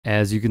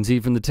As you can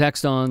see from the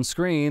text on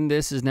screen,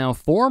 this is now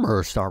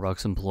former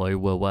Starbucks employee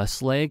Will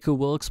Westlake, who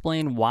will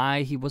explain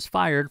why he was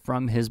fired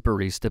from his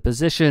barista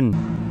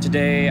position.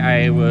 Today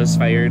I was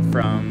fired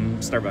from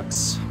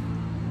Starbucks.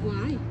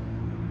 Why?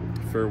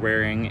 For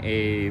wearing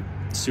a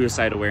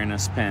suicide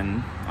awareness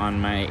pin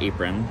on my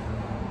apron.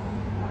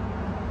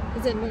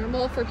 Is it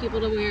normal for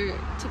people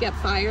to get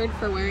fired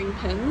for wearing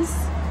pins?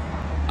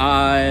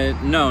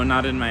 No,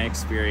 not in my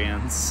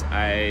experience.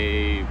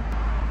 I,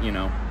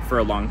 for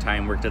a long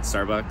time worked at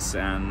Starbucks,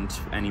 and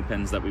any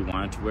pins that we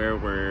wanted to wear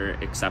were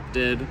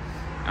accepted.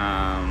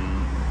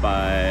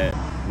 But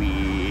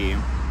we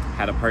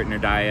had a partner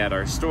die at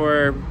our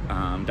store,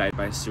 died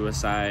by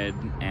suicide,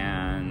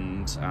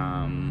 and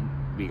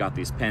we got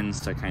these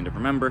pins to kind of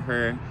remember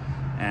her.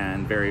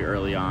 And very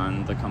early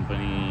on, the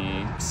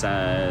company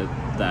said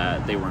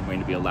that they weren't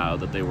going to be allowed,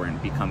 that they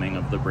weren't becoming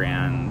of the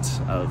brand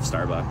of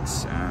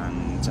Starbucks,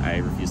 and I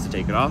refused to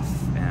take it off,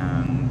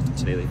 and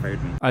today they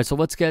fired me. All right, so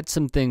let's get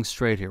some things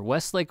straight here.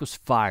 Westlake was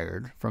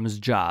fired from his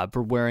job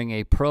for wearing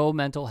a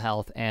pro-mental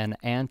health and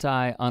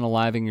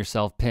anti-unaliving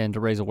yourself pin to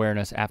raise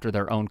awareness after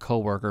their own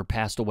coworker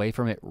passed away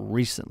from it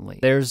recently.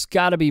 There's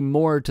got to be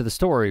more to the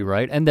story,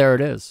 right? And there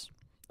it is,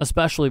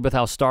 especially with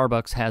how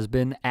Starbucks has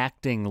been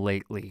acting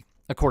lately.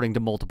 According to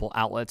multiple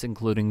outlets,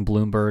 including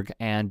Bloomberg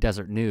and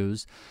Desert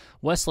News,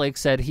 Westlake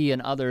said he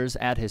and others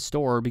at his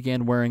store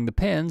began wearing the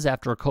pins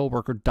after a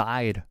coworker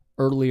died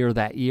earlier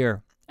that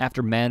year.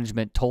 After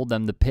management told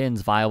them the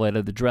pins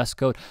violated the dress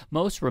code,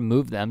 most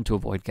removed them to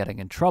avoid getting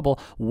in trouble.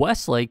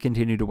 Westlake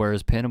continued to wear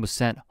his pin and was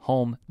sent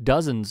home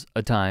dozens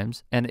of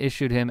times and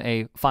issued him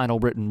a final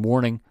written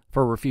warning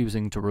for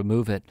refusing to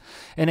remove it.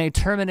 In a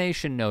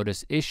termination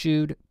notice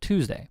issued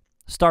Tuesday,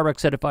 Starbucks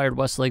said it fired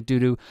Westlake due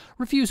to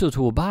refusal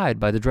to abide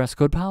by the dress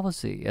code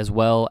policy, as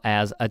well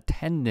as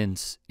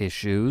attendance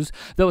issues.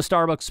 Though a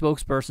Starbucks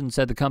spokesperson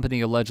said the company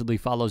allegedly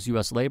follows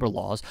U.S. labor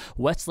laws,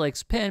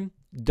 Westlake's pin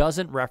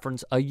doesn't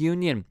reference a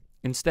union.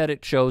 Instead,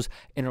 it shows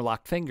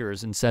interlocked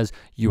fingers and says,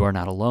 "You are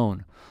not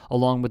alone,"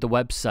 along with the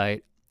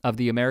website of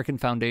the American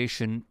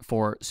Foundation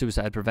for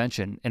Suicide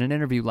Prevention. In an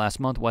interview last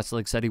month,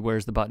 Westlake said he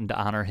wears the button to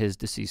honor his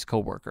deceased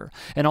coworker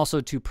and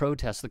also to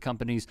protest the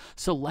company's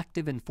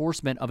selective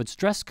enforcement of its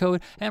dress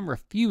code and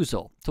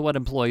refusal to let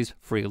employees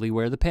freely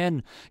wear the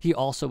pin. He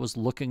also was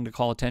looking to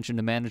call attention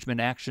to management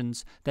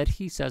actions that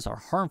he says are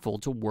harmful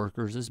to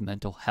workers'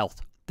 mental health.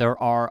 There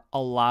are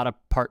a lot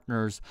of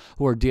partners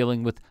who are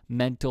dealing with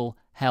mental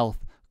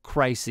health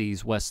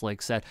crises,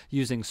 Westlake said,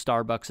 using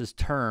Starbucks'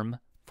 term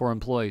for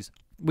employees.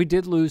 We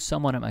did lose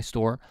someone at my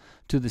store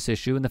to this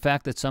issue, and the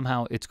fact that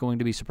somehow it's going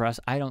to be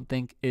suppressed, I don't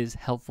think is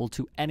helpful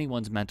to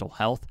anyone's mental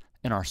health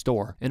in our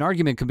store. An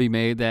argument can be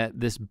made that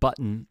this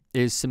button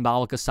is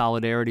symbolic of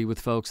solidarity with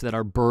folks that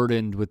are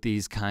burdened with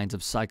these kinds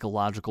of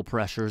psychological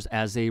pressures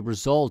as a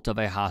result of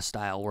a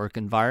hostile work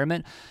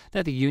environment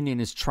that the union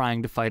is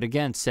trying to fight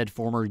against, said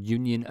former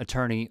union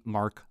attorney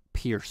Mark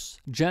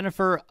Pierce.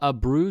 Jennifer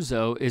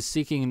Abruzzo is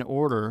seeking an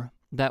order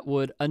that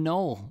would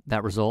annul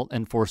that result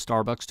and force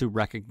Starbucks to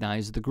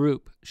recognize the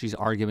group. She's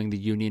arguing the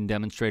union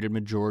demonstrated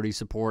majority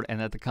support and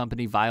that the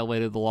company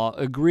violated the law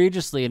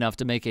egregiously enough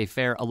to make a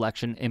fair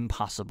election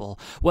impossible.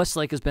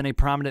 Westlake has been a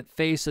prominent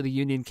face of the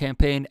union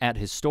campaign at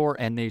his store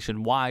and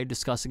nationwide,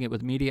 discussing it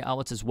with media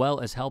outlets as well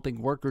as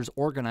helping workers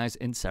organize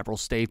in several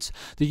states.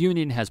 The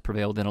union has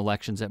prevailed in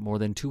elections at more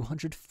than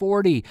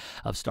 240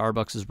 of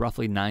Starbucks'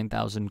 roughly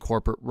 9,000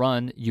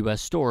 corporate-run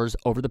U.S. stores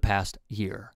over the past year.